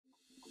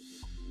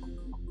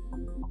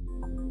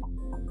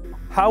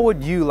How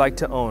would you like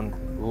to own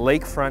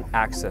lakefront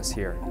access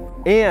here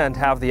and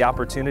have the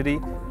opportunity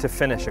to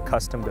finish a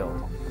custom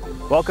build?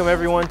 Welcome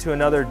everyone to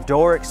another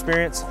door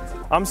experience.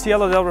 I'm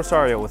Cielo del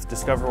Rosario with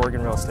Discover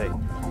Oregon Real Estate.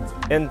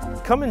 And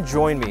come and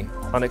join me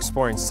on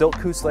exploring Silk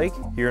Coos Lake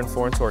here in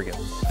Florence, Oregon.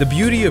 The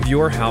beauty of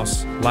your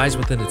house lies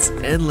within its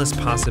endless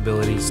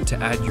possibilities to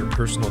add your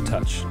personal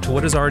touch to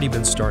what has already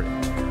been started.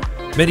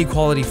 Many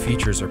quality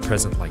features are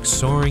present, like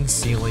soaring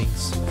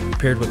ceilings,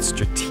 paired with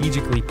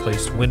strategically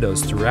placed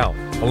windows throughout,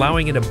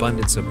 allowing an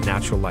abundance of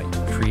natural light,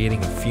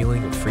 creating a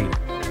feeling of freedom.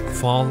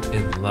 Fall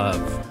in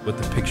love with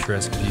the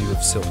picturesque view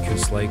of Silk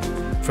Coos Lake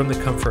from the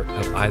comfort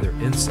of either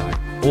inside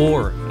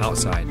or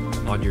outside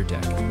on your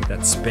deck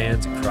that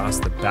spans across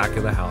the back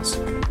of the house,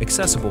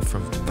 accessible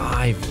from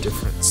 5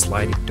 different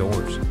sliding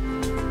doors.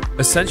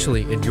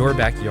 Essentially, in your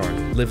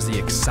backyard lives the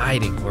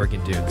exciting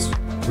Oregon Dunes,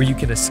 where you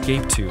can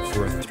escape to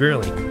for a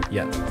thrilling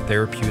yet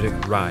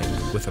therapeutic ride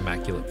with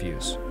immaculate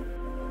views.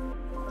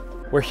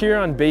 We're here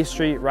on Bay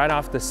Street, right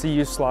off the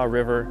Siuslaw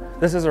River.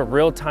 This is a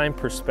real-time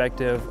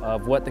perspective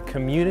of what the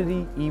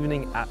community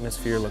evening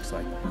atmosphere looks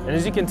like. And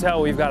as you can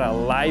tell, we've got a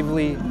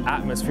lively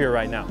atmosphere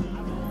right now.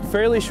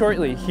 Fairly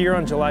shortly, here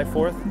on July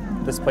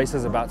 4th, this place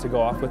is about to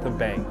go off with a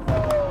bang.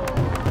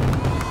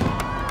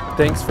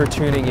 Thanks for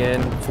tuning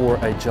in for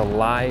a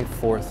July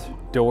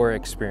 4th door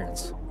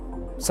experience.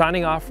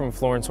 Signing off from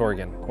Florence,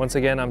 Oregon. Once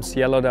again, I'm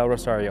Cielo del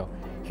Rosario,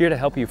 here to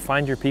help you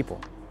find your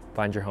people,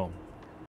 find your home.